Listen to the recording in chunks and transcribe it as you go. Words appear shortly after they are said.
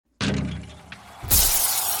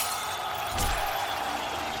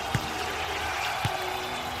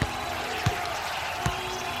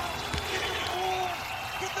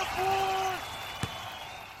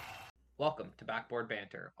Backboard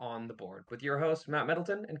Banter on the board with your hosts, Matt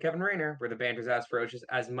Middleton and Kevin Rayner, where the banter's as ferocious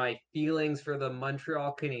as my feelings for the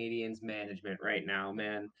Montreal Canadiens management right now,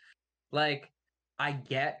 man. Like, I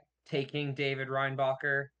get taking David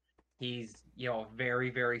Reinbacher. He's, a very,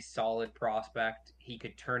 very solid prospect. He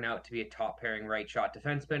could turn out to be a top pairing right shot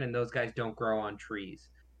defenseman, and those guys don't grow on trees.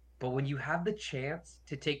 But when you have the chance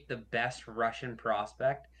to take the best Russian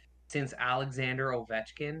prospect since Alexander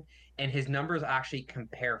Ovechkin, and his numbers actually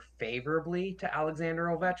compare favorably to Alexander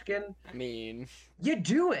Ovechkin, I mean, you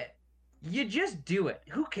do it. You just do it.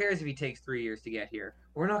 Who cares if he takes 3 years to get here?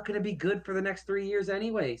 We're not going to be good for the next 3 years,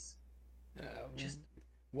 anyways. um, Just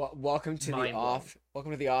welcome to the mind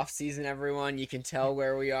blown. off season, everyone. You can tell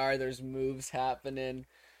where we are. There's moves happening.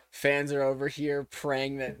 Fans are over here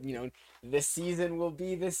praying that this season will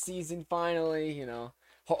be this season finally.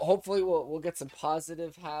 Hopefully we'll get some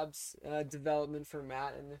positive Habs development for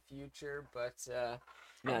Matt in the future, but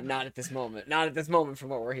no, not at this moment. Not at this moment, from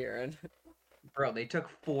what we're hearing. Bro, they took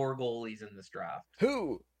 4 goalies in this draft.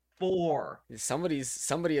 Who? 4. Somebody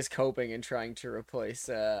is coping and trying to replace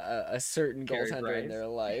a certain Carey goaltender in Price. their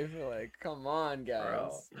life. Like, come on,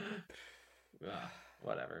 Bro. guys.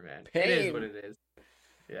 Whatever, man. It is Pain. what it is.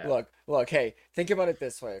 Yeah. Look. Hey, think about it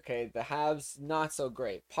this way, okay? The Habs not so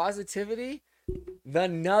great. Positivity. The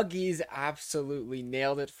Nuggies absolutely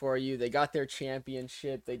nailed it for you. They got their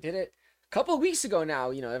championship. They did it a couple of weeks ago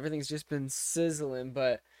now. Everything's just been sizzling,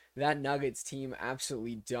 but that Nuggets team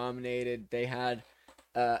absolutely dominated. They had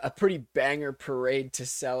a pretty banger parade to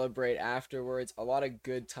celebrate afterwards. A lot of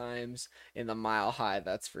good times in the Mile High,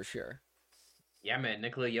 that's for sure. Yeah, man.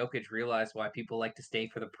 Nikola Jokic realized why people like to stay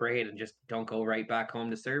for the parade and just don't go right back home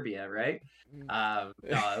to Serbia, right? No,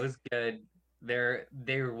 it was good. They're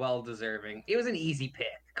well deserving. It was an easy pick.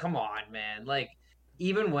 Come on, man. Like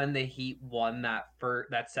even when the Heat won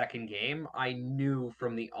that second game, I knew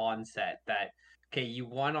from the onset that okay, you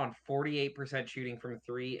won on 48% shooting from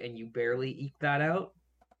three and you barely eked that out.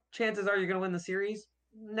 Chances are you're gonna win the series.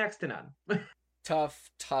 Next to none. Tough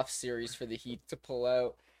series for the Heat to pull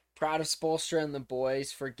out. Proud of Spolstra and the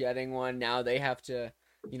boys for getting one. Now they have to,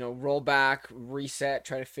 roll back, reset,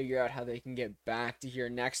 try to figure out how they can get back to here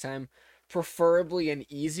next time. Preferably an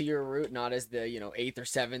easier route, not as the, eighth or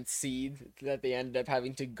seventh seed that they ended up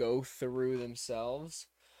having to go through themselves.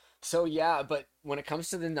 So yeah, but when it comes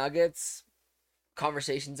to the Nuggets,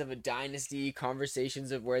 conversations of a dynasty,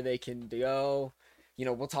 conversations of where they can go.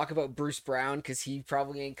 We'll talk about Bruce Brown because he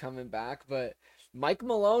probably ain't coming back, but Mike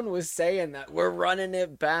Malone was saying that we're running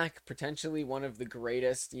it back. Potentially one of the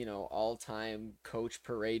greatest, all-time coach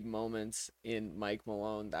parade moments in Mike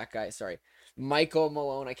Malone. Michael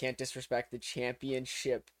Malone. I can't disrespect the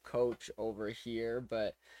championship coach over here,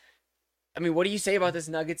 but I mean, what do you say about this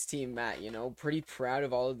Nuggets team, Matt? Pretty proud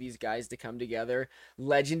of all of these guys to come together.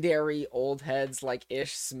 Legendary old heads like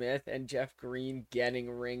Ish Smith and Jeff Green getting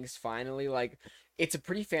rings finally. Like, it's a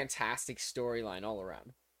pretty fantastic storyline all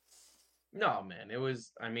around. No, man, it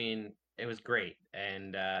was great.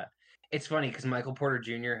 And it's funny because Michael Porter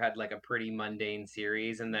Jr. had like a pretty mundane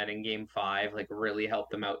series, and then in game five, like really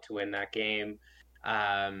helped them out to win that game.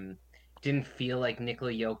 Um, didn't feel like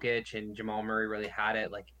Nikola Jokic and Jamal Murray really had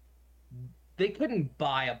it. Like they couldn't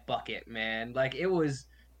buy a bucket, man. Like it was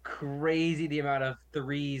crazy the amount of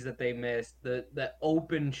threes that they missed, the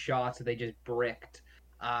open shots that they just bricked.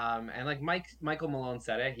 And like Michael Malone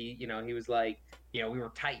said it, he was like, we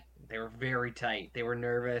were tight. They were very tight. They were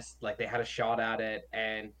nervous, like they had a shot at it,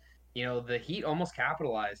 and the Heat almost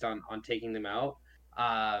capitalized on taking them out.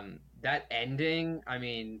 That ending, I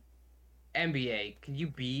mean, NBA, can you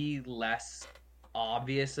be less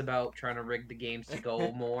obvious about trying to rig the games to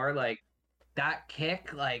go more? Like that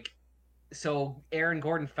kick, like so Aaron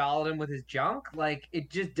Gordon fouled him with his junk. Like it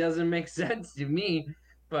just doesn't make sense to me.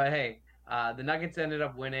 But hey, the Nuggets ended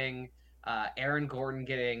up winning. Aaron Gordon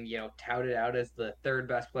getting touted out as the third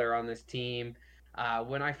best player on this team.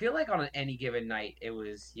 When I feel like on any given night it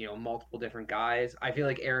was multiple different guys. I feel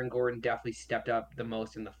like Aaron Gordon definitely stepped up the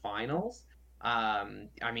most in the finals.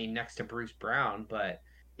 I mean next to Bruce Brown, but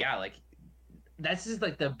yeah, like that's just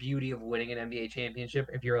like the beauty of winning an NBA championship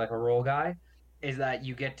if you're like a role guy is that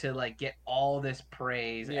you get to like get all this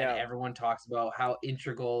praise and Yeah. everyone talks about how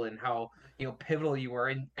integral and how pivotal you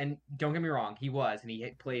were and don't get me wrong he was and he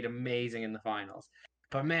played amazing in the finals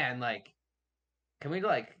but man like can we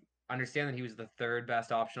like understand that he was the third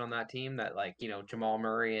best option on that team that like Jamal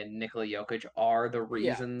Murray and Nikola Jokic are the Yeah.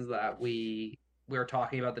 reasons that we're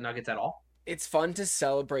talking about the Nuggets at all. it's fun to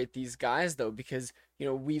celebrate these guys though, because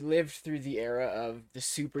we lived through the era of the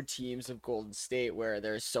super teams of Golden State where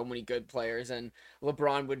there's so many good players and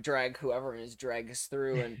LeBron would drag whoever in his drag us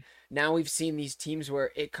through, and now we've seen these teams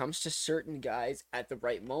where it comes to certain guys at the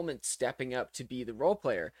right moment stepping up to be the role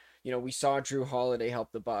player. We saw Drew Holiday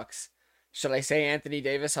help the Bucks. Should I say Anthony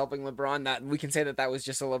Davis helping LeBron? That we can say that was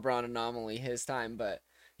just a LeBron anomaly his time, but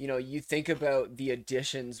you think about the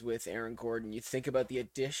additions with Aaron Gordon, you think about the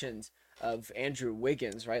additions of Andrew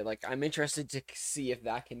Wiggins, right? Like, I'm interested to see if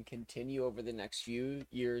that can continue over the next few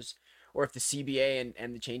years, or if the CBA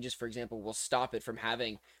and the changes, for example, will stop it from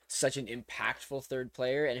having such an impactful third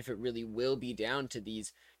player, and if it really will be down to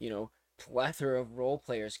these, plethora of role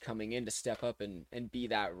players coming in to step up and be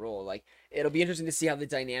that role. Like, it'll be interesting to see how the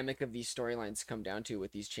dynamic of these storylines come down to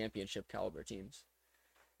with these championship caliber teams.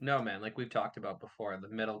 No, man, like we've talked about before, the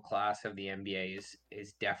middle class of the NBA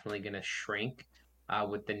is definitely going to shrink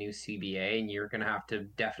with the new CBA, and you're going to have to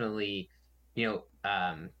definitely, you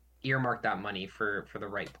know, earmark that money for the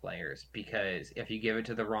right players, because if you give it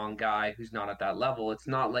to the wrong guy who's not at that level, it's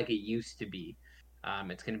not like it used to be.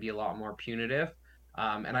 It's going to be a lot more punitive.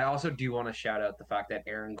 And I also do want to shout out the fact that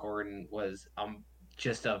Aaron Gordon was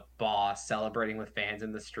just a boss celebrating with fans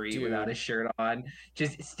in the street without Dude, his shirt on,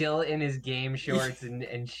 just still in his game shorts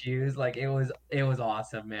and shoes. Like it was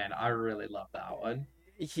awesome, man. I really love that one.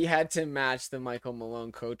 he had to match the Michael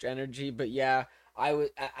Malone coach energy. But yeah, I was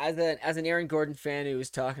as an Aaron Gordon fan who was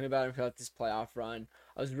talking about this playoff run.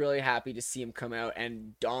 I was really happy to see him come out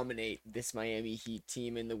and dominate this Miami Heat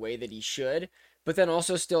team in the way that he should. But then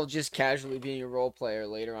also still just casually being a role player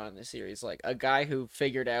later on in the series, like a guy who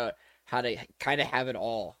figured out how to kind of have it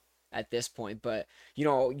all at this point. But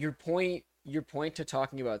your point to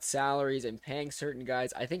talking about salaries and paying certain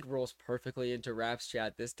guys, I think rolls perfectly into Raps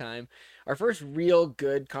Chat this time. Our first real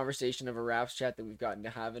good conversation of a Raps Chat that we've gotten to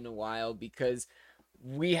have in a while, because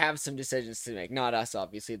we have some decisions to make. Not us,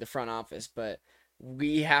 obviously, the front office, but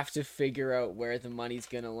we have to figure out where the money's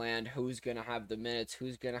going to land, who's going to have the minutes,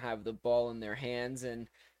 who's going to have the ball in their hands. And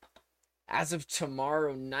as of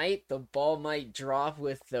tomorrow night, the ball might drop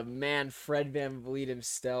with the man Fred VanVleet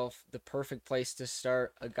himself, the perfect place to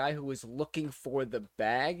start. A guy who is looking for the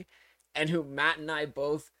bag, and who Matt and I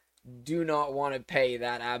both do not want to pay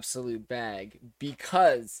that absolute bag,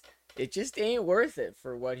 because it just ain't worth it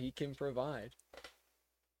for what he can provide.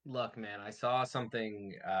 Look, man, I saw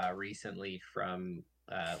something recently from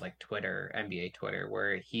like Twitter, NBA Twitter,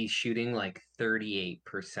 where he's shooting like 38%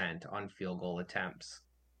 on field goal attempts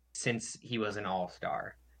since he was an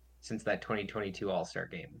all-star, since that 2022 All-Star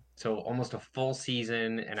game. So almost a full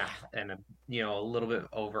season and a a little bit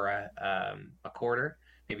over a quarter,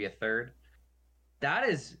 maybe a third. That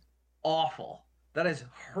is awful. That is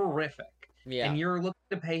horrific. Yeah. And you're looking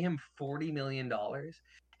to pay him $40 million.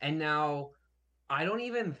 And now I don't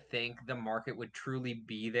even think the market would truly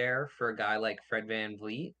be there for a guy like Fred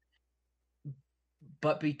VanVleet,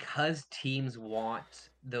 but because teams want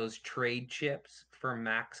those trade chips for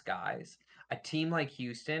max guys, a team like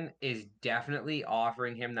Houston is definitely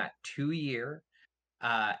offering him that 2 year,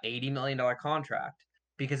 $80 million contract,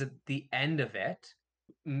 because at the end of it,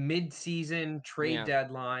 mid-season trade Yeah.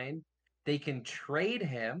 deadline, they can trade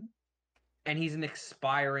him, and he's an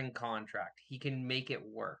expiring contract. He can make it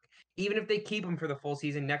work. Even if they keep him for the full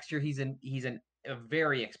season next year, he's a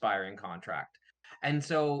very expiring contract. And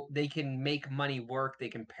so they can make money work. They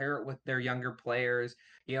can pair it with their younger players.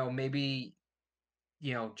 Maybe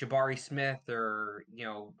Jabari Smith or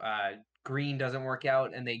Green doesn't work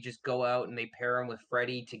out, and they just go out and they pair him with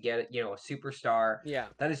Freddie to get a superstar. Yeah.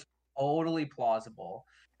 That is totally plausible.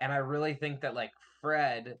 And I really think that like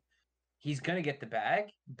Fred, he's gonna get the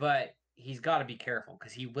bag, but he's got to be careful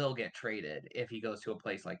because he will get traded if he goes to a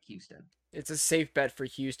place like Houston. It's a safe bet for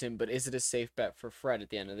Houston, but is it a safe bet for Fred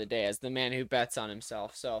at the end of the day, as the man who bets on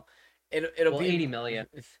himself? So it'll Well, be 80 million.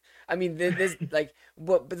 I mean, this like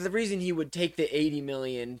what? But the reason he would take the 80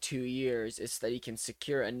 million 2 years is that he can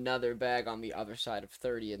secure another bag on the other side of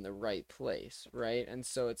 30 in the right place, right? And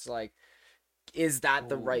so it's like, is that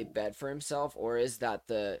the right Ooh. bet for himself, or is that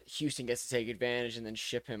the Houston gets to take advantage and then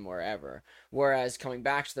ship him wherever? Whereas coming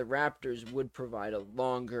back to the Raptors would provide a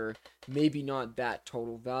longer, maybe not that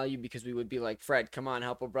total value, because we would be like, Fred, come on,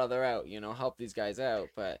 help a brother out, help these guys out.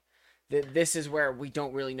 But this is where we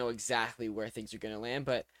don't really know exactly where things are going to land.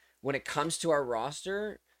 But when it comes to our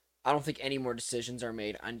roster, I don't think any more decisions are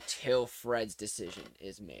made until Fred's decision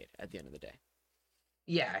is made at the end of the day.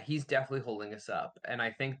 Yeah, he's definitely holding us up. And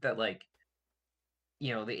I think that like, the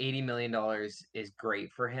 $80 million is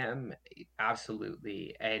great for him.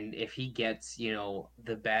 Absolutely. And if he gets,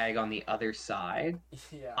 the bag on the other side,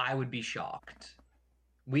 Yeah. I would be shocked.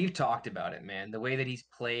 we've talked about it, man. The way that he's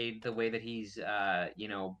played, the way that he's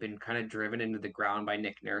been kind of driven into the ground by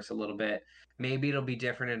Nick Nurse a little bit. Maybe it'll be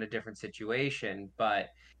different in a different situation, but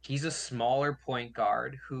he's a smaller point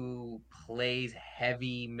guard who plays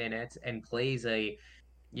heavy minutes and plays a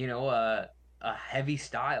heavy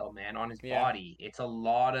style, man, on his Yeah, body. It's a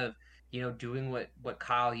lot of doing what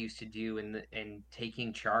Kyle used to do and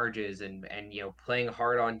taking charges and playing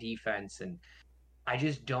hard on defense. And I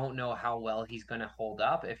just don't know how well he's going to hold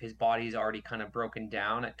up if his body's already kind of broken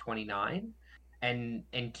down at 29. And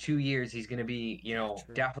in 2 years, he's going to be, yeah,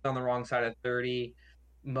 true. definitely on the wrong side of 30.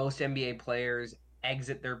 Most NBA players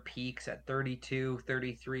exit their peaks at 32,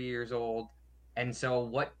 33 years old. And so,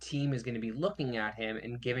 what team is going to be looking at him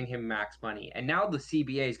and giving him max money? And now the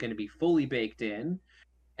CBA is going to be fully baked in,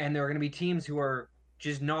 and there are going to be teams who are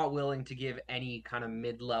just not willing to give any kind of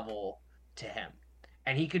mid-level to him.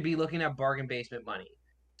 And he could be looking at bargain basement money.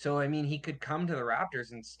 So I mean, he could come to the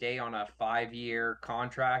Raptors and stay on a 5-year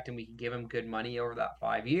contract, and we could give him good money over that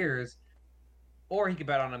 5 years, or he could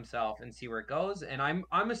bet on himself and see where it goes. And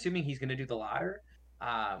I'm assuming he's going to do the latter.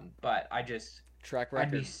 But Track I'd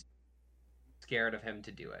be record. scared of him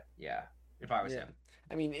to do it. Yeah, if I was Yeah. him.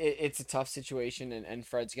 I mean, it's a tough situation, and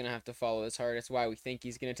Fred's going to have to follow his heart. It's why we think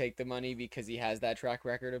he's going to take the money because he has that track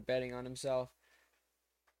record of betting on himself.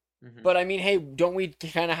 Hmm. But I mean, hey, don't we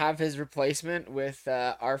kind of have his replacement with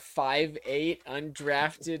our 5'8"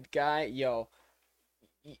 undrafted guy? Yo,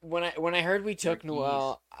 when I heard we took Marquise,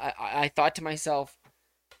 Noel, I thought to myself,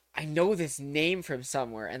 I know this name from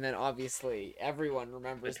somewhere, and then obviously everyone the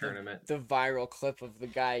remembers tournament. the viral clip of the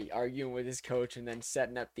guy arguing with his coach and then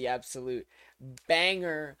setting up the absolute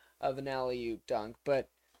banger of an alley oop dunk. But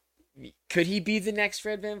could he be the next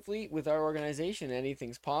Fred VanVleet with our organization?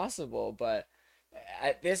 Anything's possible, but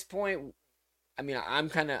at this point, I mean, I'm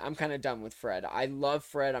kind of done with Fred. I love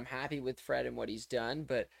Fred. I'm happy with Fred and what he's done,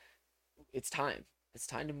 but it's time. It's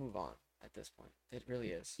time to move on at this point. It really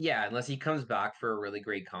is. Yeah, unless he comes back for a really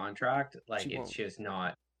great contract, Which he like it's won't. just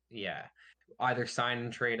not. Yeah, either sign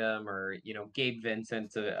and trade him, or Gabe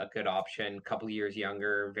Vincent's a good option. Couple years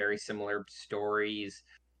younger, very similar stories.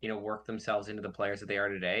 Work themselves into the players that they are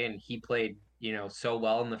today, and he played so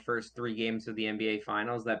well in the first 3 games of the NBA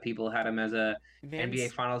Finals that people had him as a NBA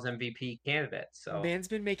Man's Finals MVP candidate. So Man's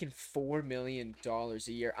been making $4 million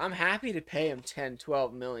a year. I'm happy to pay him 10,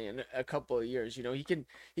 12 million a couple of years. He can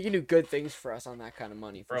do good things for us on that kind of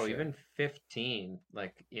money for bro, sure. even 15,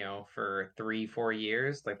 like, for 3, 4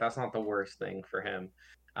 years, like that's not the worst thing for him.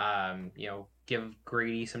 Give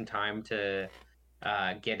Grady some time to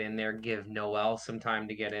get in there, give Noel some time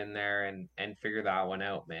to get in there and figure that one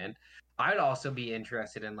out, man. I'd also be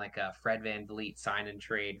interested in like a Fred VanVleet sign and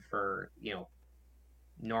trade for,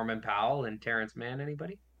 Norman Powell and Terrence Mann.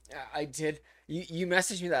 Anybody? I did. You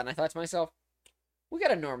messaged me that, and I thought to myself, we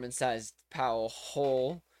got a Norman-sized Powell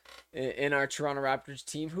hole in our Toronto Raptors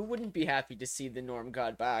team. Who wouldn't be happy to see the Norm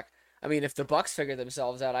God back? I mean, if the Bucks figure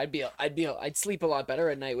themselves out, I'd sleep a lot better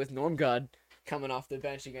at night with Norm God coming off the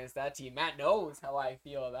bench against that team. Matt knows how I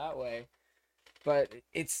feel that way. But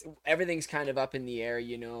it's everything's kind of up in the air.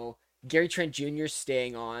 Gary Trent Jr.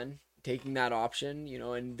 staying on, taking that option,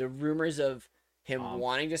 and the rumors of him Um,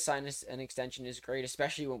 wanting to sign an extension is great,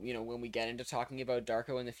 especially when we get into talking about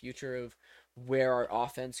Darko in the future of where our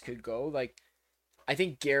offense could go. Like, I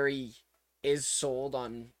think Gary is sold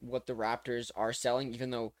on what the Raptors are selling, even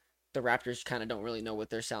though the Raptors kind of don't really know what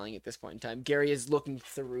they're selling at this point in time. Gary is looking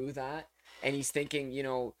through that, and he's thinking,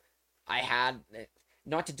 I had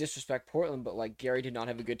not to disrespect Portland, but like Gary did not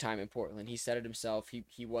have a good time in Portland. He said it himself.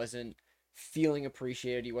 He wasn't feeling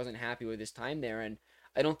appreciated. He wasn't happy with his time there, and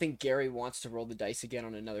I don't think Gary wants to roll the dice again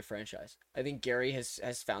on another franchise. I think Gary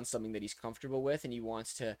has found something that he's comfortable with, and he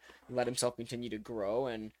wants to let himself continue to grow.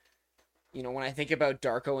 And when I think about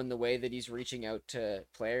Darko and the way that he's reaching out to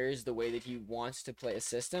players, the way that he wants to play a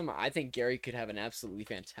system, I think Gary could have an absolutely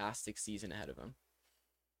fantastic season ahead of him.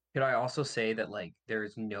 Could I also say that like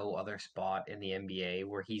there's no other spot in the NBA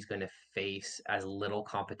where he's going to face as little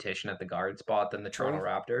competition at the guard spot than the Toronto True.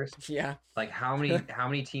 Raptors? Yeah. Like how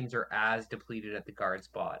many teams are as depleted at the guard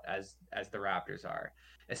spot as the Raptors are,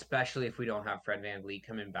 especially if we don't have Fred VanVleet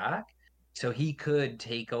coming back. So he could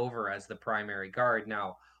take over as the primary guard.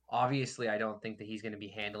 Now, obviously, I don't think that he's going to be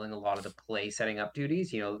handling a lot of the play setting up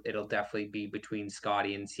duties. It'll definitely be between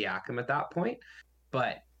Scotty and Siakam at that point.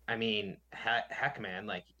 But I mean, heck, man,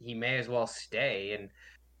 like he may as well stay. And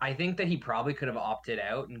I think that he probably could have opted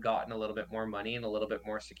out and gotten a little bit more money and a little bit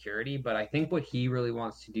more security. But I think what he really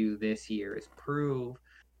wants to do this year is prove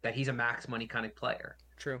that he's a max money kind of player.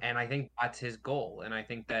 True. And I think that's his goal. And I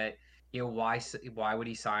think that, why would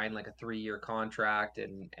he sign like a 3-year contract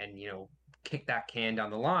and kick that can down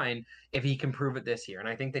the line if he can prove it this year. And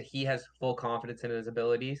I think that he has full confidence in his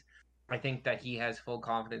abilities. I think that he has full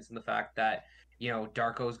confidence in the fact that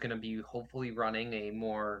Darko is going to be hopefully running a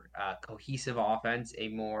more cohesive offense, a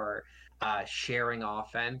more sharing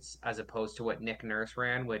offense, as opposed to what Nick Nurse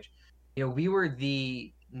ran, which we were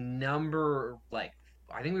the number like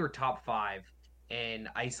I think we were top 5 in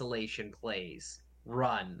isolation plays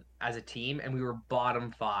run as a team, and we were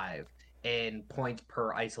bottom 5 in points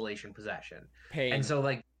per isolation possession. And Pain. so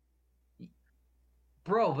like,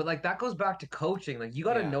 bro, but like that goes back to coaching. Like you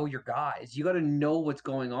got to Yeah. know your guys. You got to know what's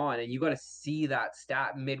going on, and you got to see that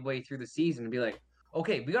stat midway through the season and be like,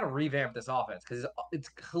 okay, we got to revamp this offense because it's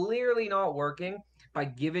clearly not working by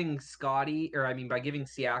giving by giving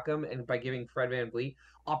Siakam and by giving Fred VanVleet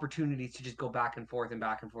opportunities to just go back and forth and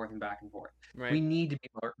back and forth and back and forth. We Right. need to be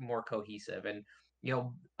more cohesive. And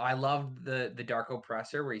I love the Darko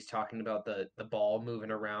presser where he's talking about the ball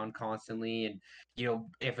moving around constantly, and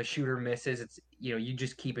if a shooter misses, it's you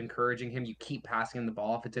just keep encouraging him, you keep passing him the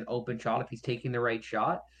ball if it's an open shot, if he's taking the right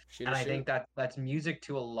shot. Shooter And I shoot. think that's music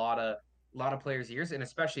to a lot of players' ears, and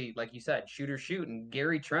especially like you said, shooter shoot. And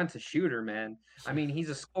Gary Trent's a shooter, man. I mean, he's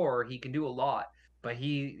a scorer, he can do a lot, but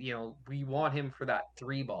we want him for that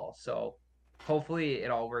three ball. So hopefully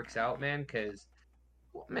it all works out, man, because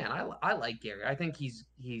man, I like Gary. I think he's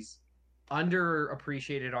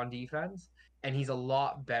underappreciated on defense, and he's a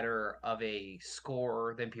lot better of a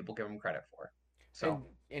scorer than people give him credit for. So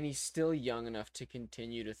And he's still young enough to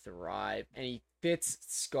continue to thrive, and he fits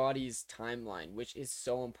Scotty's timeline, which is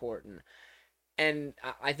so important. And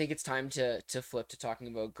I think it's time to flip to talking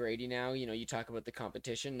about Grady now. You talk about the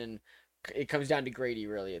competition, and it comes down to Grady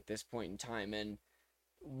really at this point in time. And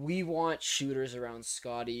we want shooters around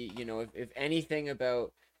Scotty. If anything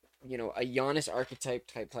about a Giannis archetype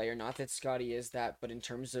type player. Not that Scotty is that, but in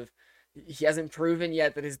terms of he hasn't proven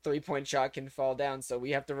yet that his 3-point shot can fall down. So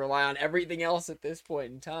we have to rely on everything else at this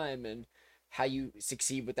point in time. And how you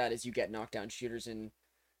succeed with that is you get knockdown shooters, and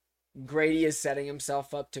Grady is setting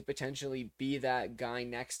himself up to potentially be that guy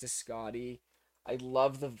next to Scotty. I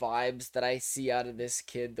love the vibes that I see out of this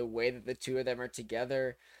kid, the way that the two of them are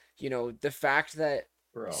together. The fact that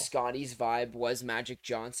bro, Scotty's vibe was Magic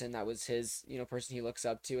Johnson, that was his, person he looks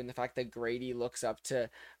up to, and the fact that Grady looks up to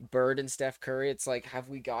Bird and Steph Curry, it's like, have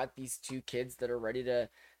we got these two kids that are ready to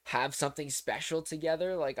have something special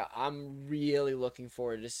together? Like, I'm really looking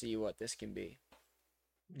forward to see what this can be.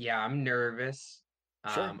 yeah, I'm nervous.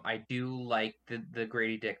 Sure. I do like the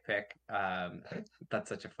Grady dick pic. That's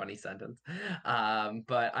such a funny sentence.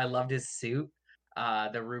 But I loved his suit,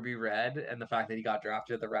 the ruby red, and the fact that he got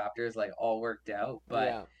drafted to the Raptors, like all worked out. But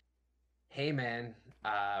Yeah. hey, man,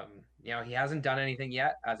 he hasn't done anything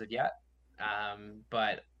yet as of yet.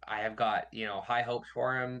 But I have got, high hopes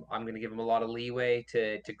for him. I'm going to give him a lot of leeway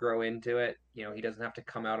to grow into it. He doesn't have to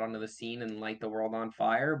come out onto the scene and light the world on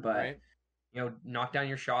fire, but Right. knock down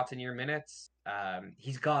your shots in your minutes.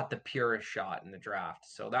 He's got the purest shot in the draft,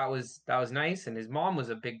 so that was nice. And his mom was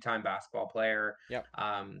a big time basketball player, Yep.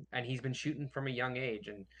 and he's been shooting from a young age,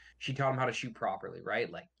 and she taught him how to shoot properly,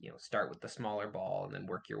 right? Like start with the smaller ball and then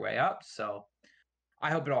work your way up. So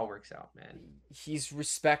I hope it all works out, man. He's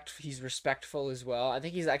respectful as well. I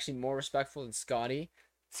think he's actually more respectful than Scotty.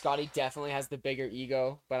 Scotty definitely has the bigger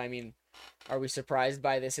ego, but I mean, are we surprised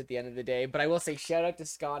by this at the end of the day? But I will say shout out to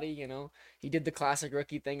Scotty, he did the classic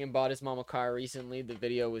rookie thing and bought his mom a car recently. The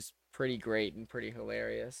video was pretty great and pretty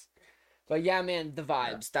hilarious. But yeah, man, the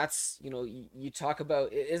Yeah, vibes. That's, you talk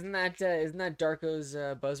about, isn't that Darko's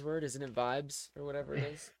buzzword? Isn't it vibes or whatever it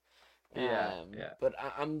is? yeah, yeah. But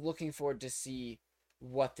I'm looking forward to see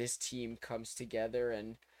what this team comes together.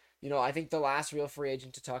 And I think the last real free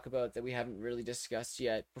agent to talk about that we haven't really discussed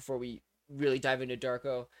yet before we really dive into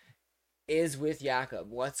Darko is with Jakob.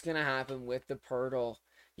 What's gonna happen with the Pirtle?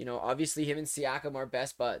 Obviously him and Siakam are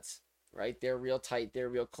best buds, right? They're real tight. They're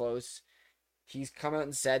real close. He's come out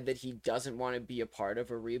and said that he doesn't want to be a part of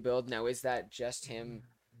a rebuild. Now, is that just him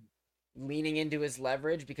leaning into his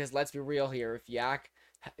leverage? Because let's be real here. If Yak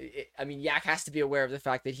has to be aware of the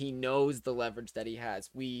fact that he knows the leverage that he has.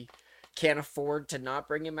 We can't afford to not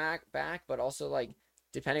bring him back, but also, like,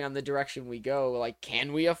 depending on the direction we go, like,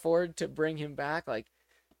 can we afford to bring him back? Like,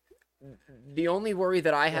 the only worry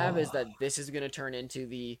that I have is Oh, that this is going to turn into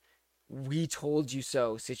the "we told you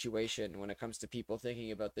so" situation when it comes to people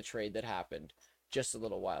thinking about the trade that happened just a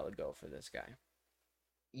little while ago for this guy.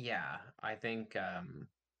 yeah. I think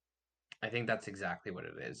that's exactly what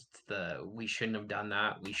it is. We shouldn't have done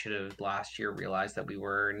that. We should have last year realized that we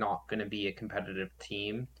were not going to be a competitive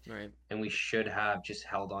team, Right. and we should have just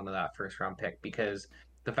held on to that first round pick, because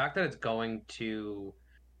the fact that it's going to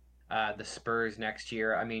the Spurs next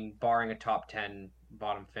year. I mean, barring a top 10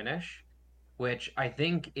 bottom finish, which I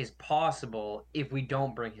think is possible if we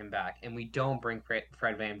don't bring him back and we don't bring Fred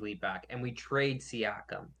VanVleet back and we trade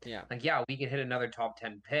Siakam. Yeah. Like, yeah, we could hit another top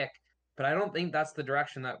 10 pick, but I don't think that's the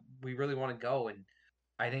direction that we really want to go. And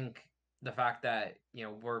I think the fact that,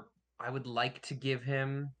 I would like to give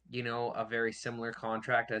him, a very similar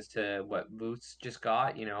contract as to what Boots just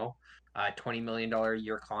got, a $20 million a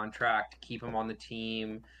year contract, keep him on the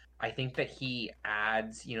team. I think that he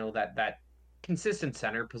adds, that consistent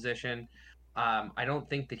center position. I don't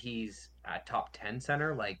think that he's a top 10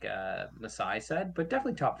 center like Masai said, but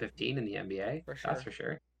definitely top 15 in the NBA. For That's sure. for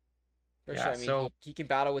sure. For sure. Yeah, I mean, so he can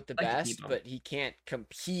battle with the I'd like to keep best, him. but he can't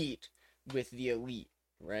compete with the elite,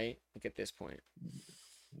 right? Like at this point.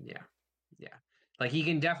 Yeah. Yeah. Like he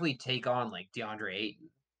can definitely take on like DeAndre Ayton,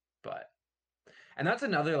 but and that's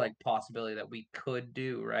another like possibility that we could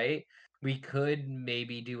do, right? We could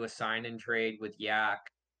maybe do a sign and trade with Yak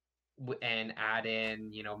and add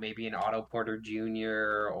in, maybe an Otto Porter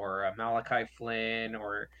Jr. or a Malachi Flynn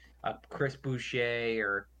or a Chris Boucher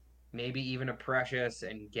or maybe even a Precious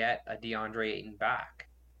and get a DeAndre Ayton back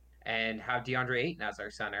and have DeAndre Ayton as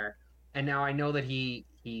our center. And now I know that he's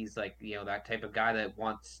like, that type of guy that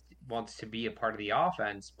wants to be a part of the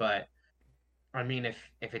offense, but I mean, if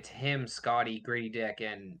it's him, Scotty, Grady Dick,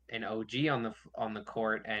 and OG on the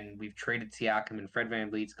court, and we've traded Siakam and Fred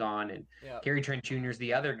VanVleet's gone, and Yeah. Gary Trent Jr.'s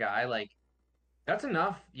the other guy, like that's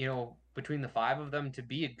enough, between the five of them to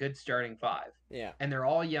be a good starting five. Yeah. And they're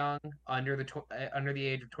all young, under the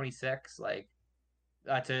age of 26. Like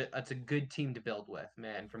that's a good team to build with,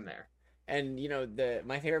 man. From there, And the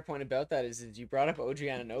my favorite point about that is you brought up OG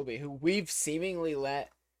Anunoby, who we've seemingly let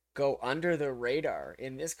go under the radar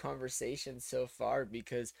in this conversation so far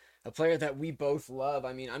because a player that we both love.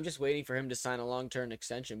 I mean, I'm just waiting for him to sign a long-term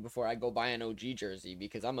extension before I go buy an OG jersey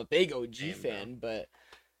because I'm a big OG Damn, bro. fan, but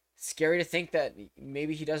scary to think that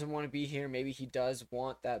maybe he doesn't want to be here, maybe he does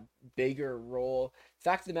want that bigger role.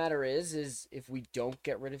 Fact of the matter is if we don't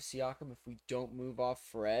get rid of Siakam, if we don't move off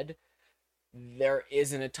Fred, there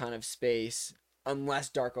isn't a ton of space unless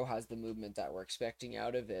Darko has the movement that we're expecting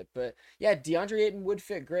out of it. But yeah, DeAndre Ayton would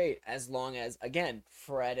fit great as long as, again,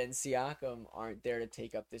 Fred and Siakam aren't there to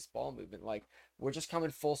take up this ball movement. Like, we're just coming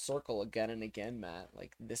full circle again and again, Matt.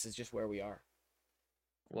 Like, this is just where we are.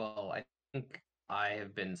 Well, I think I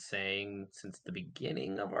have been saying since the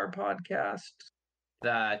beginning of our podcast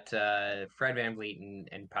that Fred VanVleet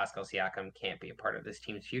and Pascal Siakam can't be a part of this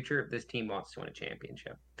team's future if this team wants to win a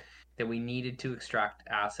championship. That we needed to extract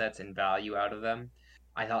assets and value out of them.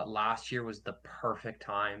 I thought last year was the perfect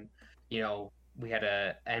time. We had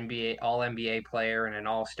a NBA all NBA player and an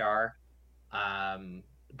all star.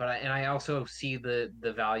 I also see the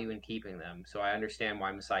value in keeping them. So I understand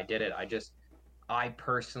why Masai did it. I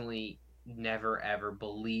personally never ever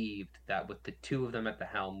believed that with the two of them at the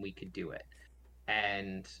helm we could do it.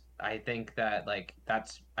 And I think that like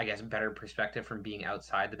that's I guess better perspective from being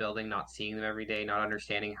outside the building, not seeing them every day, not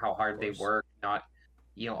understanding how Of hard they course. work, not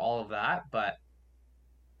all of that. But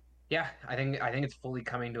yeah, I think it's fully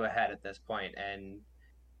coming to a head at this point. And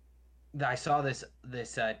I saw this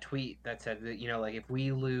tweet that said that like if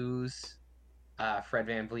we lose Fred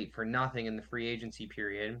VanVleet for nothing in the free agency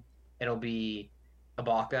period, it'll be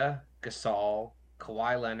Ibaka, Gasol,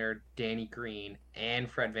 Kawhi Leonard, Danny Green, and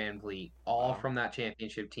Fred VanVleet, all Wow. from that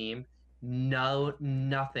championship team. No,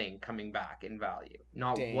 nothing coming back in value.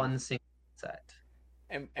 Not Dang. one single set.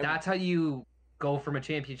 And That's how you go from a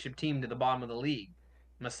championship team to the bottom of the league.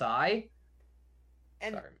 Masai?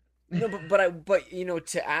 and Sorry. no, but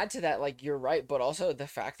to add to that, like you're right, but also the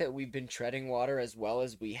fact that we've been treading water as well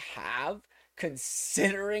as we have,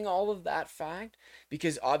 considering all of that fact,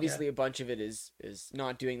 because Yeah. obviously a bunch of it is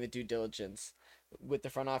not doing the due diligence with the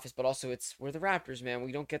front office, but also we're the Raptors, man.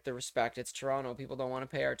 We don't get the respect. It's Toronto. People don't want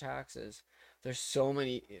to pay our taxes. There's so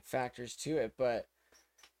many factors to it, but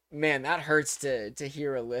man, that hurts to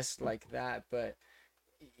hear a list like that. But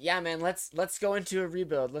yeah, man, let's go into a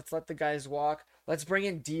rebuild. Let's let the guys walk. Let's bring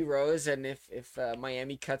in D Rose, and if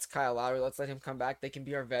Miami cuts Kyle Lowry, let's let him come back. They can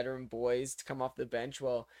be our veteran boys to come off the bench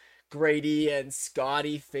while Grady and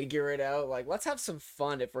Scotty figure it out. Like, let's have some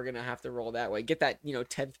fun if we're gonna have to roll that way. Get that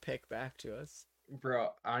 10th pick back to us. Bro,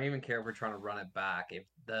 I don't even care if we're trying to run it back. If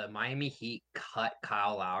the Miami Heat cut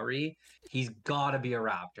Kyle Lowry, he's got to be a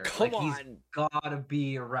Raptor. Come Like, he's on. got to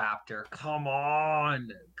be a Raptor. Come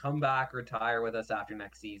on. Come back, retire with us after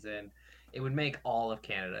next season. It would make all of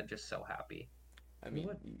Canada just so happy. I It mean,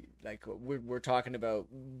 would. like we're talking about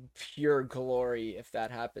pure glory if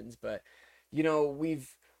that happens, but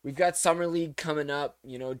we've we've got summer league coming up.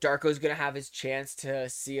 You know, Darko's gonna have his chance to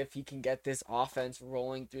see if he can get this offense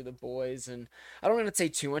rolling through the boys. And I don't want to say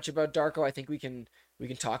too much about Darko. I think we can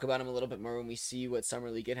talk about him a little bit more when we see what summer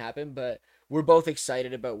league can happen. But we're both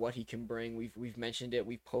excited about what he can bring. We've mentioned it.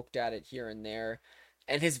 We've poked at it here and there.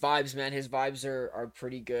 And his vibes, man, his vibes are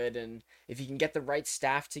pretty good. And if he can get the right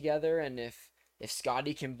staff together, and if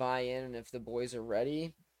Scotty can buy in, and if the boys are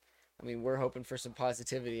ready, I mean, we're hoping for some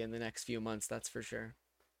positivity in the next few months. That's for sure.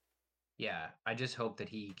 Yeah, I just hope that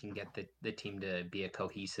he can get the team to be a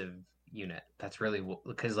cohesive unit. That's really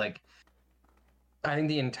because like I think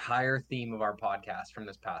the entire theme of our podcast from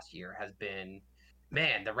this past year has been,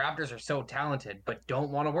 man, the Raptors are so talented but don't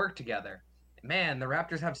want to work together. Man, the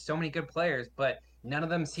Raptors have so many good players, but none of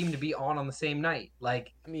them seem to be on the same night.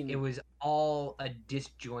 Like I it mean, was all a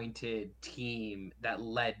disjointed team that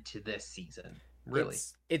led to this season. Really.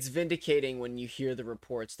 it's vindicating when you hear the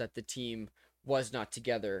reports that the team was not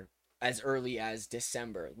together as early as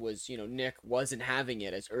December. Was, you know, Nick wasn't having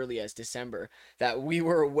it as early as December, that we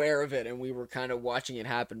were aware of it and we were kind of watching it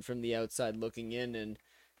happen from the outside looking in. And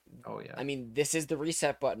Oh yeah. I mean, this is the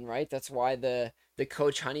reset button, right? That's why the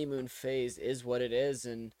coach honeymoon phase is what it is.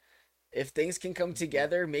 And if things can come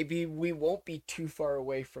together, maybe we won't be too far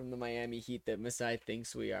away from the Miami Heat that Masai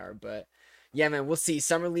thinks we are. But yeah, man, we'll see.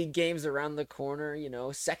 Summer League games around the corner, you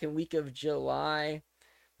know, second week of July.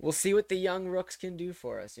 We'll see what the young rooks can do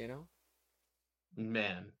for us, you know?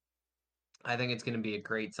 Man, I think it's going to be a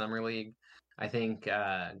great summer league. I think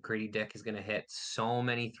Gritty Dick is going to hit so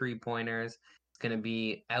many 3-pointers. It's going to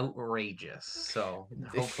be outrageous. So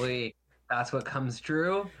hopefully that's what comes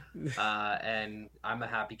true. And I'm a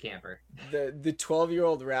happy camper. The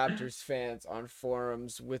 12-year-old Raptors fans on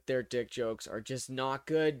forums with their dick jokes are just not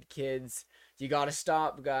good, kids. You got to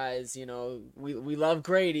stop, guys. You know, we love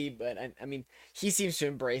Grady, but I mean, he seems to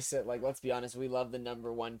embrace it. Like, let's be honest, we love the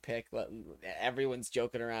number one pick. Everyone's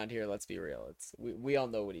joking around here. Let's be real. We all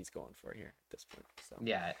know what he's going for here at this point. So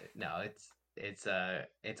Yeah, no, it's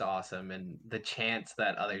awesome, and the chance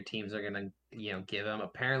that other teams are gonna give him.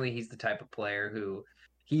 Apparently, he's the type of player who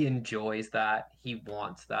he enjoys that. He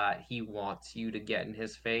wants that. He wants you to get in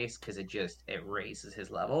his face because it raises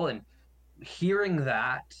his level. And hearing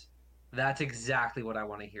that, that's exactly what I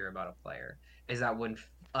want to hear about a player. Is that when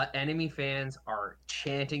enemy fans are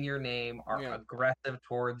chanting your name, are yeah, aggressive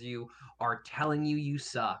towards you, are telling you you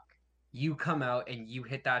suck, you come out and you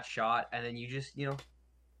hit that shot, and then you just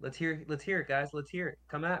let's hear it, guys. Let's hear it.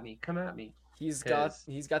 Come at me. Come at me. he's got Because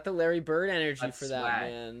he's got the Larry Bird energy for that's that, swag.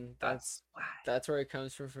 man. That's That's swag. that's where it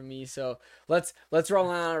comes from for me. So let's roll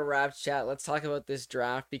on a rap chat. Let's talk about this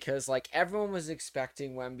draft because like everyone was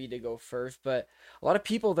expecting Wemby to go first, but a lot of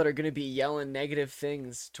people that are going to be yelling negative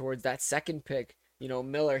things towards that second pick. You know,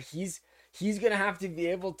 Miller. He's gonna have to be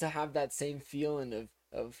able to have that same feeling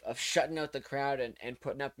of shutting out the crowd and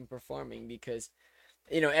putting up and performing because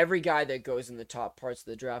you know, every guy that goes in the top parts of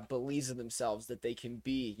the draft believes in themselves that they can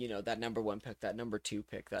be, you know, that number one pick, that number two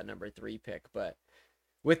pick, that number three pick. But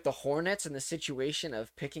with the Hornets and the situation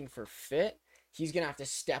of picking for fit, he's going to have to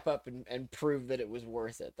step up and prove that it was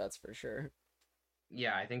worth it. That's for sure.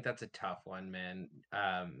 Yeah, I think that's a tough one, man.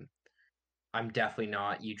 I'm definitely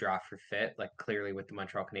not you draft for fit. Like clearly with the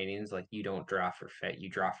Montreal Canadiens, like you don't draft for fit, you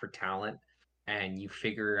draft for talent and you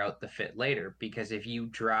figure out the fit later. Because if you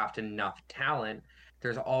draft enough talent,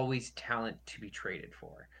 there's always talent to be traded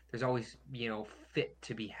for. There's always, fit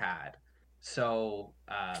to be had. So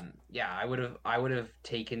yeah, I would have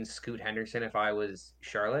taken Scoot Henderson if I was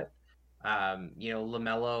Charlotte.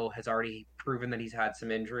 Lamelo has already proven that he's had some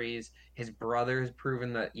injuries. His brother's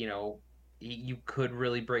proven that, you could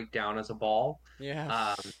really break down as a ball.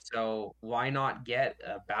 Yeah. So why not get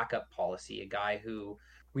a backup policy, a guy who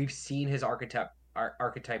we've seen his archetype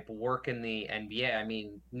work in the NBA. I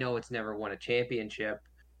mean, no, it's never won a championship,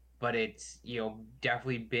 but it's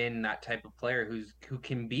definitely been that type of player who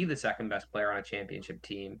can be the second best player on a championship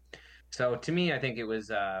team. So to me, I think it was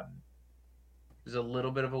a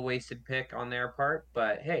little bit of a wasted pick on their part,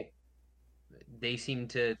 but hey, they seem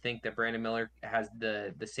to think that Brandon Miller has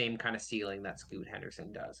the same kind of ceiling that Scoot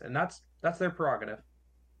Henderson does, and that's their prerogative.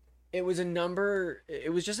 It was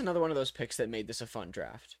just another one of those picks that made this a fun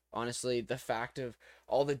draft. Honestly, the fact of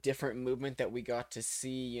all the different movement that we got to see,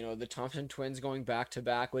 you know, the Thompson twins going back to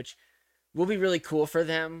back, which will be really cool for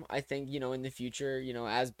them, I think, you know, in the future, you know,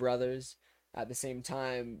 as brothers. At the same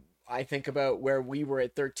time, I think about where we were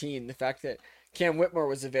at 13, the fact that Cam Whitmore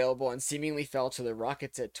was available and seemingly fell to the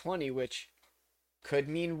Rockets at 20, which could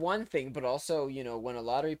mean one thing, but also, you know, when a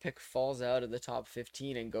lottery pick falls out of the top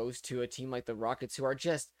 15 and goes to a team like the Rockets, who are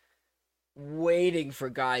just waiting for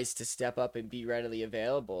guys to step up and be readily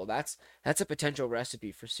available. That's a potential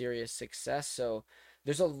recipe for serious success. So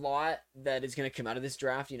there's a lot that is going to come out of this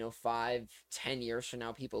draft, 5, 10 years from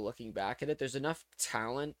now, people looking back at it. There's enough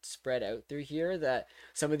talent spread out through here that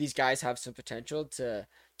some of these guys have some potential to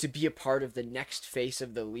be a part of the next face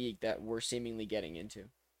of the league that we're seemingly getting into.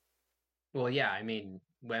 Well, yeah, I mean,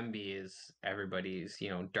 Wemby is everybody's,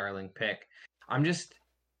 darling pick. I'm just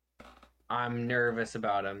I'm nervous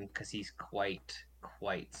about him because he's quite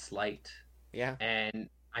slight. Yeah. And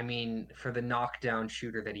I mean, for the knockdown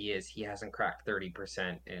shooter that he is, he hasn't cracked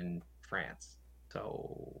 30% in France.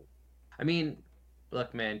 So, I mean,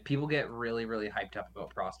 look, man, people get really, really hyped up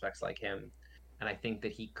about prospects like him. And I think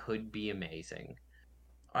that he could be amazing.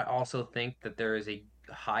 I also think that there is a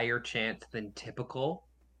higher chance than typical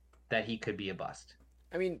that he could be a bust.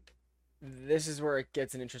 I mean, this is where it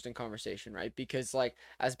gets an interesting conversation, right? Because like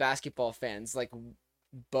as basketball fans, like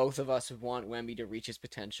both of us want Wemby to reach his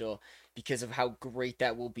potential because of how great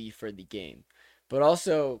that will be for the game. But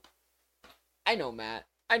also, I know Matt.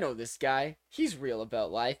 I know this guy. He's real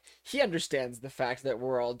about life. He understands the fact that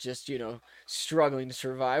we're all just, struggling to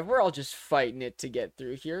survive. We're all just fighting it to get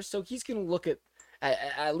through here. So he's going to look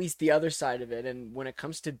at least the other side of it. And when it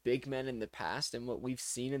comes to big men in the past and what we've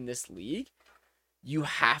seen in this league, you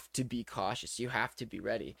have to be cautious. You have to be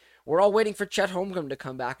ready. We're all waiting for Chet Holmgren to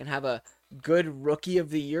come back and have a good rookie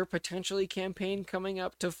of the year potentially campaign coming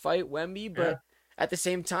up to fight Wemby, Yeah. but at the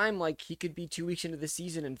same time, like he could be 2 weeks into the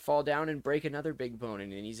season and fall down and break another big bone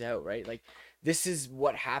and he's out, right? Like this is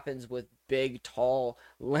what happens with big, tall,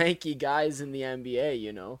 lanky guys in the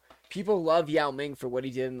NBA. People love Yao Ming for what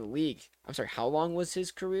he did in the league. I'm sorry, how long was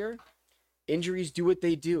his career? Injuries do what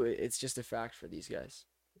they do. It's just a fact for these guys.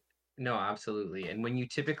 No, absolutely. And when you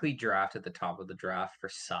typically draft at the top of the draft for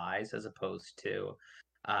size as opposed to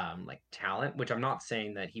like talent, which I'm not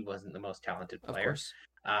saying that he wasn't the most talented Of player, course.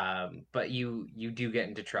 but you do get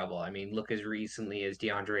into trouble. I mean, look as recently as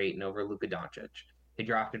DeAndre Ayton over Luka Doncic. They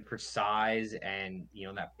drafted for size and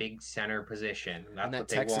that big center position. And That's that what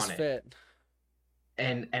they Texas wanted. fit.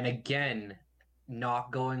 And again,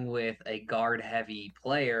 not going with a guard heavy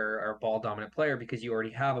player or ball dominant player because you already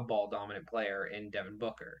have a ball dominant player in Devin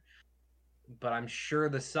Booker. But I'm sure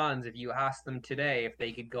the Suns, if you ask them today if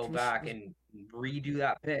they could go back and redo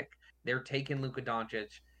that pick, they're taking Luka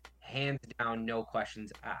Doncic hands down, no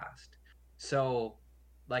questions asked. So,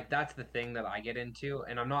 like that's the thing that I get into,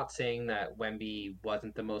 and I'm not saying that Wemby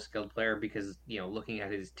wasn't the most skilled player because looking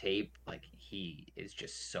at his tape, like he is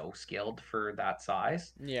just so skilled for that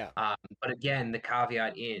size. Yeah. But again, the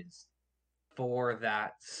caveat is for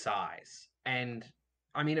that size. And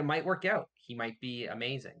I mean, it might work out. He might be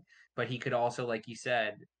amazing, but he could also, like you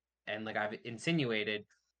said, and like I've insinuated,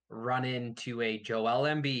 run into a Joel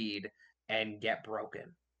Embiid and get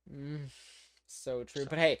broken. Mm, so true. So,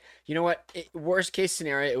 But hey, you know what? Worst case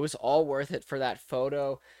scenario, it was all worth it for that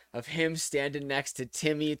photo of him standing next to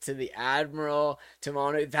Timmy, to the Admiral, to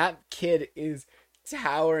Mono. That kid is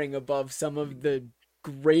towering above some of the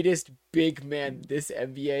greatest big men this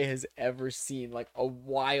NBA has ever seen. Like a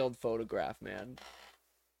wild photograph, man.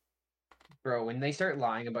 bro, when they start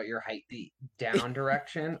lying about your height, the down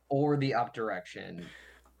direction or the up direction,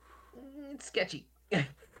 it's sketchy.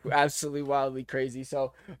 Absolutely wildly crazy.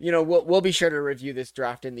 So, we'll be sure to review this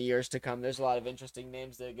draft in the years to come. There's a lot of interesting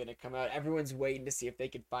names that are going to come out. Everyone's waiting to see if they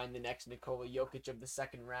can find the next Nikola Jokic of the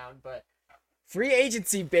second round. But free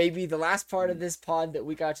agency, baby, the last part of this pod that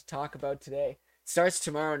we got to talk about today starts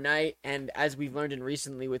tomorrow night. And as we've learned in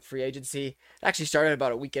recently with free agency, it actually started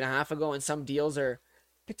about a week and a half ago, and some deals are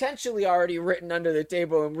potentially already written under the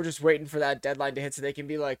table, and we're just waiting for that deadline to hit so they can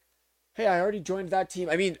be like, hey, I already joined that team.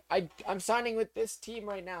 I mean, I'm signing with this team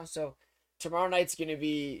right now. So tomorrow night's gonna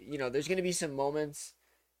be, there's gonna be some moments.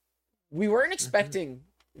 We weren't Mhm. expecting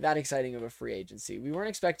that exciting of a free agency. We weren't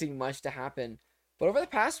expecting much to happen. But over the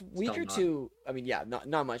past week Still or not. two, I mean, yeah,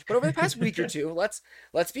 not much. But over the past week or two, let's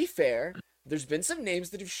be fair. There's been some names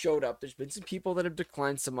that have showed up. There's been some people that have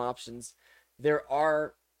declined some options. There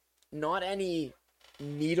are not any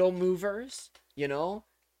needle movers,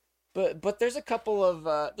 but there's a couple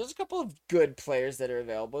of good players that are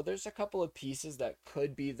available. There's a couple of pieces that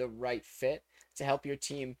could be the right fit to help your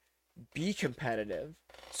team be competitive.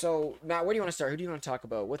 So, Matt, where do you want to start? Who do you want to talk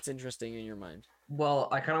about? What's interesting in your mind? Well,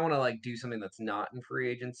 I kind of want to like do something that's not in free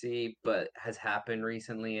agency, but has happened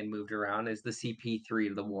recently and moved around is the CP3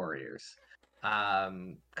 of the Warriors.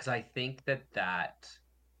 Because I think that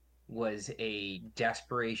was a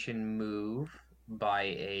desperation move by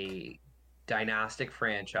a dynastic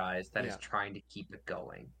franchise that is Yeah. trying to keep it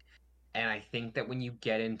going. And I think that when you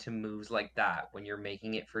get into moves like that, when you're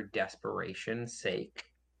making it for desperation's sake,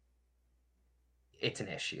 it's an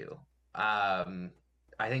issue.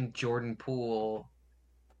 I think Jordan Poole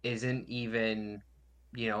isn't even,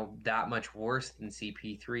 that much worse than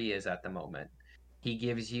CP3 is at the moment. He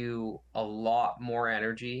gives you a lot more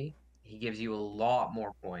energy. He gives you a lot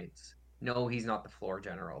more points. No, he's not the floor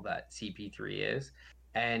general that CP3 is.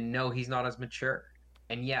 And no, he's not as mature.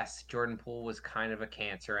 And yes, Jordan Poole was kind of a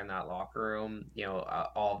cancer in that locker room.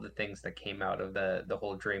 All the things that came out of the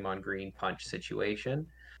whole Draymond Green punch situation.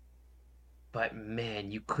 But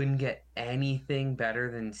man, you couldn't get anything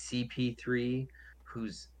better than CP3,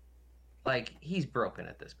 who's like he's broken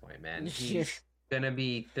at this point, man. He's gonna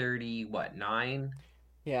be 30, what, 9?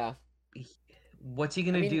 Yeah. What's he I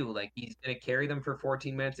gonna mean, do? Like he's gonna carry them for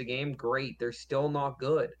 14 minutes a game? Great. They're still not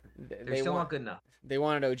good. They're they still want not good enough. they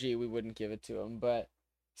wanted OG, we wouldn't give it to him, but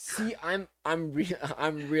see, I'm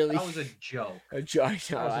really That was a joke. a joke.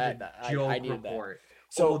 No, That was a joke I needed that. report.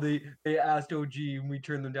 So Oh, they asked OG and we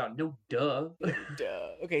turned them down. No, duh. duh.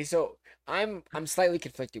 Okay, so I'm slightly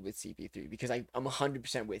conflicted with CP3 because I'm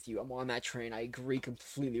 100% with you. I'm on that train. I agree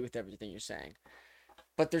completely with everything you're saying.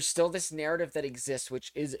 But there's still this narrative that exists,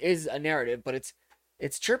 which is a narrative, but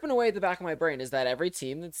it's chirping away at the back of my brain, is that every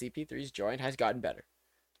team that CP3's joined has gotten better.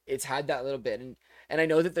 It's had that little bit, and I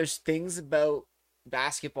know that there's things about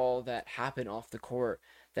basketball that happen off the court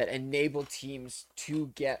that enable teams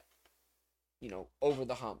to get, over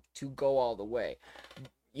the hump, to go all the way.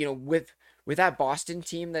 With that Boston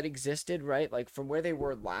team that existed, right? Like from where they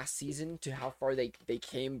were last season to how far they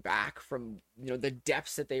came back from, the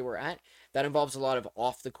depths that they were at, that involves a lot of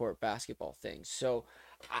off the court basketball things. So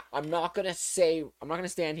I'm not gonna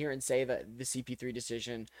stand here and say that the CP3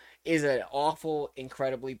 decision is an awful,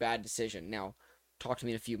 incredibly bad decision. Now, talk to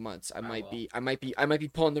me in a few months. I might be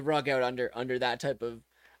pulling the rug out under that type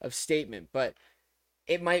of statement, but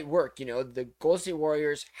it might work. The Golden State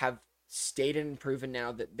Warriors have stated and proven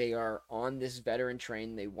now that they are on this veteran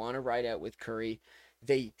train. They want to ride out with Curry.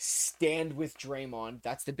 They stand with Draymond.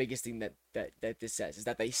 That's the biggest thing that this says, is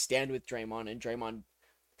that they stand with Draymond, and Draymond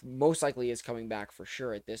most likely is coming back for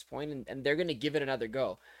sure at this point, and they're going to give it another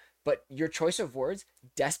go. But your choice of words,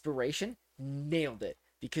 desperation, nailed it,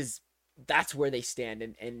 because that's where they stand.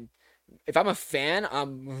 And if I'm a fan,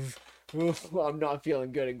 I'm not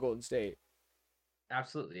feeling good in Golden State.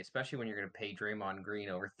 Absolutely, especially when you're going to pay Draymond Green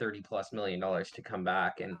over $30+ million to come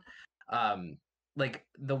back. And like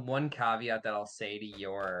the one caveat that I'll say to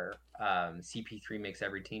your CP3 makes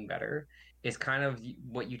every team better is kind of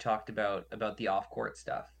what you talked about the off-court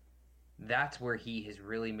stuff. That's where he has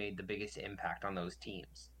really made the biggest impact on those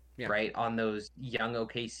teams. Yeah. Right? On those young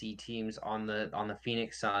OKC teams, on the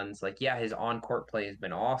Phoenix Suns. Like, yeah, his on-court play has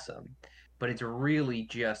been awesome, but it's really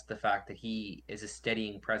just the fact that he is a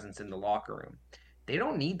steadying presence in the locker room. They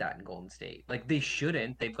don't need that in Golden State. Like they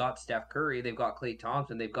shouldn't. They've got Steph Curry, they've got Klay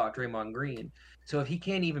Thompson, they've got Draymond Green. So if he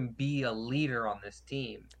can't even be a leader on this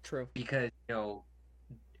team, True. because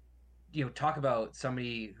talk about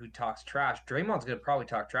somebody who talks trash. Draymond's gonna probably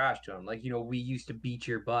talk trash to him. Like, we used to beat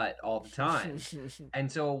your butt all the time. And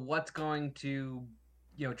so what's going to,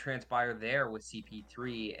 transpire there with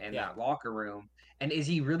CP3 and that locker room? And is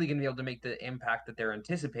he really gonna be able to make the impact that they're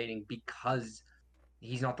anticipating because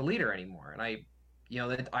he's not the leader anymore? And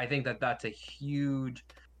I think that's a huge,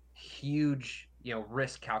 huge,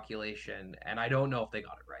 risk calculation, and I don't know if they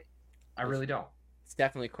got it right. I really don't. It's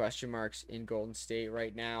definitely question marks in Golden State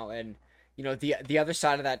right now, and the other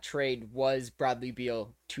side of that trade was Bradley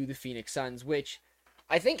Beal to the Phoenix Suns, which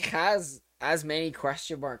I think has as many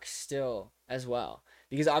question marks still as well.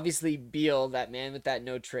 Because obviously Beal, that man with that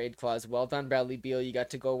no trade clause, well done Bradley Beal, you got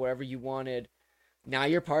to go wherever you wanted. Now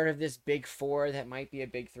you're part of this big four that might be a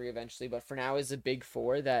big three eventually, but for now is a big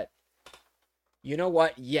four that, you know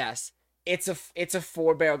what? Yes, it's a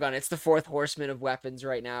four-barrel gun. It's the fourth horseman of weapons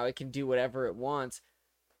right now. It can do whatever it wants.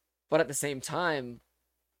 But at the same time,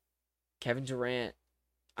 Kevin Durant,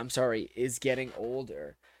 I'm sorry, is getting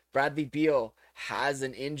older. Bradley Beal has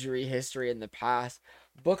an injury history in the past.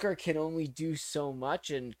 Booker can only do so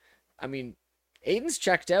much, and I mean, Aiden's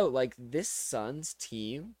checked out. Like, this Suns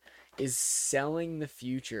team is selling the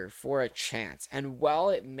future for a chance. And while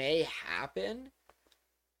it may happen,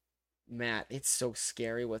 Matt, it's so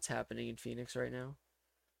scary what's happening in Phoenix right now.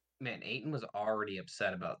 Man, Ayton was already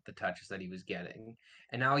upset about the touches that he was getting.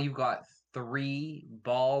 And now you've got 3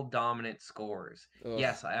 ball dominant scores. Ugh.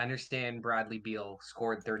 Yes, I understand Bradley Beal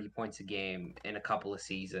scored 30 points a game in a couple of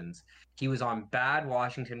seasons. He was on bad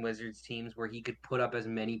Washington Wizards teams where he could put up as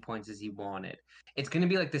many points as he wanted. It's going to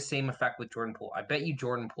be like the same effect with Jordan Poole. I bet you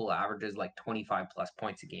Jordan Poole averages like 25+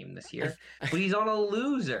 points a game this year, but he's on a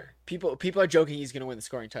loser. People are joking he's going to win the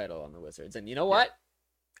scoring title on the Wizards. And you know what?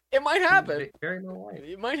 It might happen. Very well might.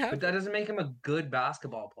 It might happen. But that doesn't make him a good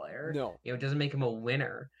basketball player. No. It doesn't make him a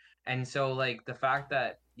winner. And so, like, the fact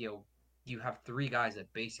that, you have three guys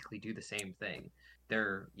that basically do the same thing.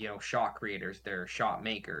 They're, shot creators, they're shot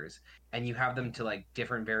makers, and you have them to, like,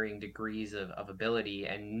 different varying degrees of ability,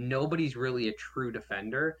 and nobody's really a true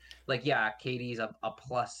defender. Like, yeah, KD's a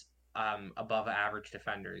plus above average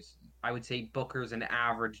defenders. I would say Booker's an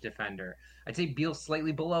average defender. I'd say Beal's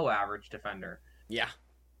slightly below average defender. Yeah.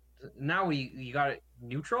 Now you got it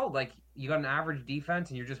neutral, like you got an average defense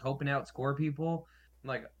and you're just hoping to outscore people.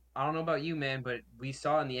 Like, I don't know about you, man, but we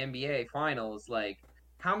saw in the NBA finals, like,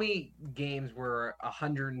 how many games were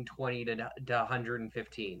 120 to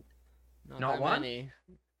 115? Not one. Many.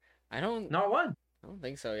 Not one. I don't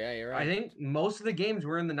think so. Yeah, you're right. I think most of the games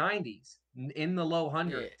were in the 90s, in the low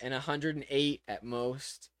hundreds, and 108 at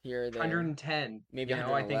most here or there. 110, maybe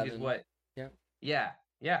I think is what.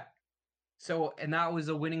 Yeah. So, and that was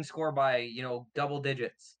a winning score by, double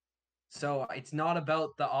digits. So it's not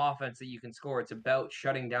about the offense that you can score. It's about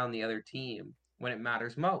shutting down the other team when it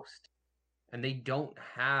matters most. And they don't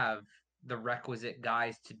have the requisite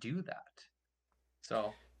guys to do that.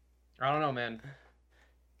 So, I don't know, man.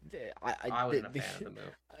 I wasn't a fan of the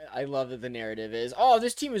move. I love that the narrative is,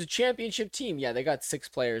 this team is a championship team. Yeah, they got 6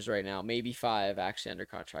 players right now, maybe 5 actually under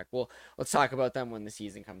contract. Well, let's talk about them when the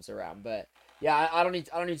season comes around. But yeah, I don't need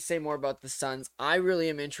to say more about the Suns. I really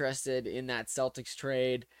am interested in that Celtics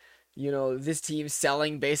trade. This team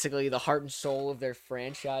selling basically the heart and soul of their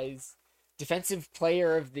franchise. Defensive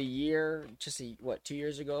player of the year, just 2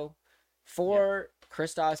 years ago, for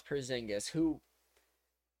Kristaps Porzingis, who,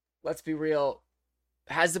 let's be real,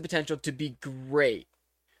 has the potential to be great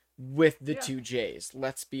with the two J's.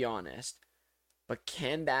 Let's be honest. But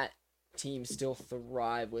can that team still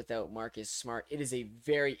thrive without Marcus Smart? It is a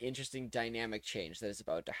very interesting dynamic change that is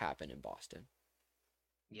about to happen in Boston.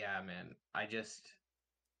 Yeah, man. I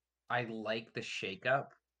like the shakeup.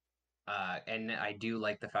 And I do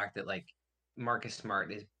like the fact that, like, Marcus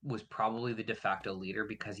Smart was probably the de facto leader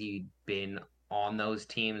because he'd been on those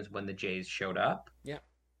teams when the Jays showed up. Yeah.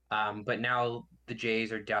 But now the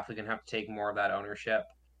Jays are definitely going to have to take more of that ownership.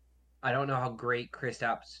 I don't know how great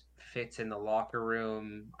Kristaps fits in the locker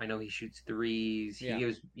room. I know he shoots threes. Yeah. He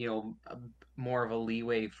gives, more of a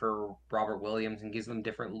leeway for Robert Williams and gives them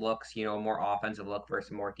different looks, a more offensive look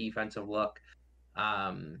versus a more defensive look.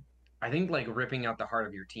 I think, like, ripping out the heart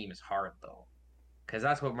of your team is hard, though, because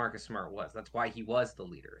that's what Marcus Smart was. That's why he was the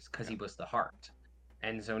leader, because he was the heart.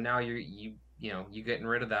 And so now you getting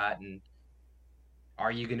rid of that, and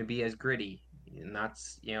are you going to be as gritty? And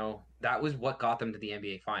that's, that was what got them to the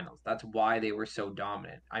NBA Finals. That's why they were so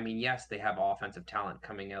dominant. I mean, yes, they have offensive talent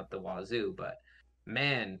coming out the wazoo, but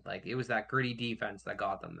man, like, it was that gritty defense that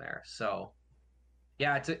got them there. So,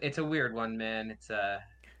 yeah, it's a weird one, man.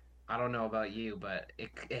 I don't know about you, but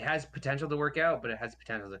it has potential to work out, but it has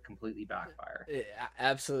potential to completely backfire.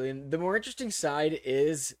 Absolutely. And the more interesting side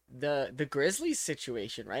is the Grizzlies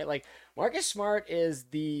situation, right? Like, Marcus Smart is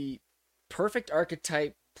the perfect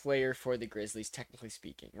archetype player for the Grizzlies, technically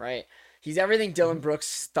speaking, right? He's everything Dillon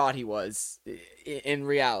Brooks thought he was in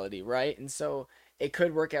reality, right? And so it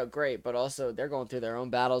could work out great, but also they're going through their own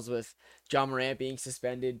battles with Ja Morant being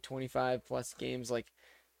suspended 25 plus games. Like,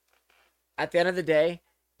 at the end of the day,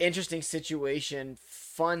 interesting situation,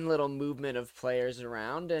 fun little movement of players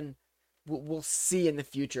around, and we'll see in the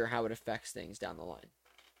future how it affects things down the line.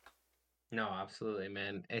 No, absolutely,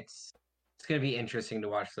 man. It's going to be interesting to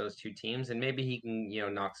watch those two teams, and maybe he can,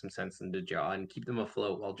 knock some sense into Ja and keep them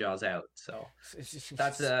afloat while Ja's out. So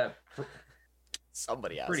that's a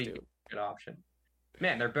somebody has pretty to. Good option.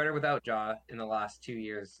 Man, they're better without Ja in the last 2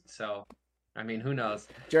 years. So, I mean, who knows?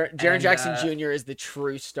 Jaren Jackson Jr. is the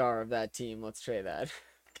true star of that team. Let's say that.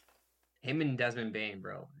 Him and Desmond Bane,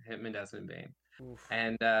 bro. Oof.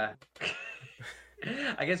 And I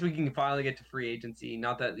guess we can finally get to free agency.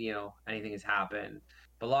 Not that, anything has happened,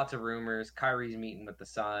 but lots of rumors. Kyrie's meeting with the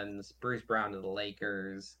Suns, Bruce Brown to the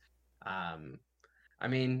Lakers. I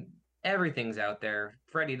mean, everything's out there.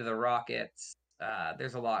 Freddie to the Rockets.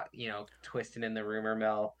 There's a lot, twisting in the rumor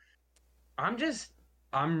mill.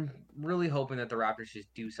 I'm really hoping that the Raptors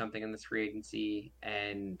just do something in this free agency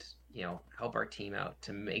and, help our team out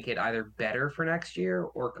to make it either better for next year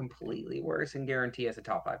or completely worse and guarantee us a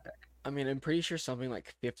top 5 pick. I mean, I'm pretty sure something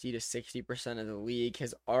like 50 to 60% of the league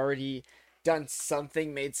has already done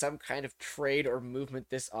something, made some kind of trade or movement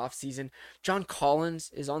this offseason. John Collins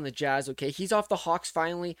is on the Jazz, okay? He's off the Hawks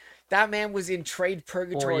finally. That man was in trade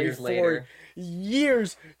purgatory for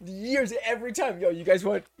years every time. Yo, you guys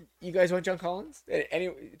want John Collins?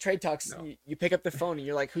 Any trade talks, no. You pick up the phone and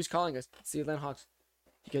you're like, who's calling us? It's the Atlanta Hawks.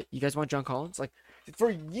 You guys want John Collins? Like, For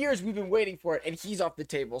years we've been waiting for it, and he's off the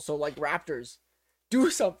table. So like Raptors, do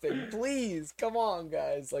something, please. Come on,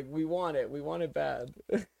 guys. Like we want it. We want it bad.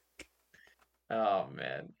 Oh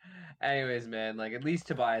man. Anyways, man, like at least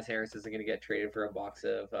Tobias Harris isn't gonna get traded for a box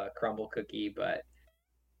of crumble cookie, but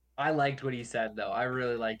I liked what he said though. I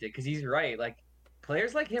really liked it because he's right. Like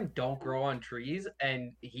players like him don't grow on trees,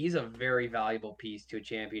 and he's a very valuable piece to a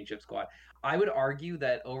championship squad. I would argue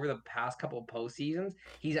that over the past couple of postseasons,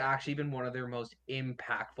 he's actually been one of their most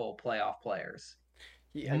impactful playoff players,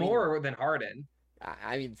 I mean, more than Harden,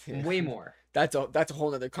 I mean, way more. that's a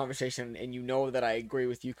whole other conversation, and you know that I agree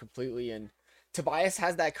with you completely. And Tobias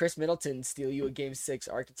has that Chris Middleton steal you a game 6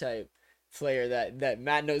 archetype player that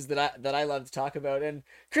Matt knows that I love to talk about. And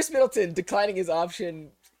Chris Middleton declining his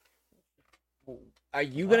option. Are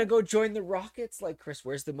you gonna go join the Rockets? Like, Chris,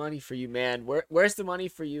 where's the money for you, man? Where's the money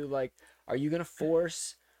for you? Like, are you gonna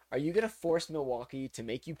force Milwaukee to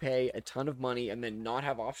make you pay a ton of money and then not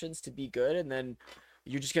have options to be good, and then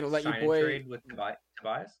you're just gonna let your Sign and boy trade with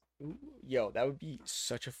Tobias. Yo, that would be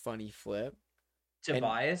such a funny flip.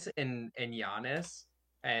 Tobias and Giannis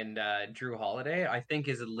and Drew Holiday, I think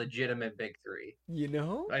is a legitimate big three. You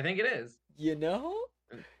know? I think it is. You know?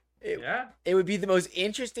 Yeah. It would be the most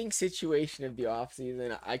interesting situation of the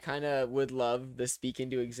offseason. I kind of would love the speak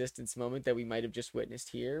into existence moment that we might have just witnessed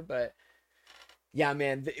here, but yeah,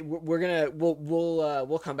 man,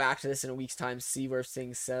 we'll come back to this in a week's time, see where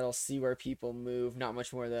things settle, see where people move. Not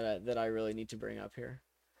much more that I really need to bring up here.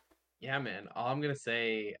 Yeah, man. All I'm gonna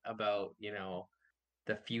say about,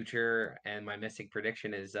 the future and my mystic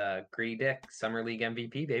prediction is Grady Dick, Summer League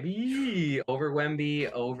MVP, baby. Over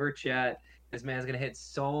Wemby, over Chet. This man's gonna hit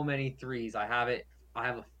so many threes. I have it. I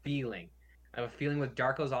have a feeling. I have a feeling with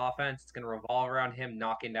Darko's offense, it's gonna revolve around him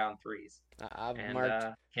knocking down threes. I've And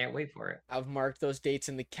marked can't wait for it. I've marked those dates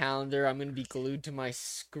in the calendar. I'm gonna be glued to my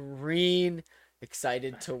screen.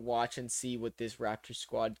 Excited to watch and see what this Raptor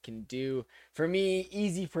squad can do. For me,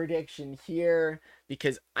 easy prediction here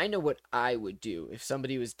because I know what I would do if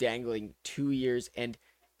somebody was dangling 2 years and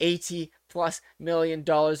 $80+ million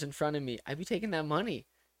in front of me. I'd be taking that money.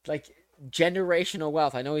 Like generational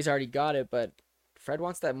wealth. I know he's already got it, but Fred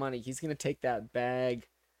wants that money. He's gonna take that bag.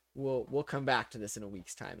 We'll come back to this in a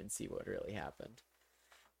week's time and see what really happened.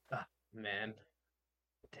 Man.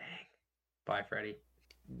 Dang. Bye, Freddie.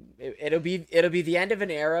 It'll be the end of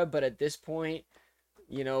an era, but at this point,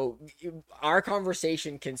 our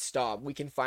conversation can stop. We can find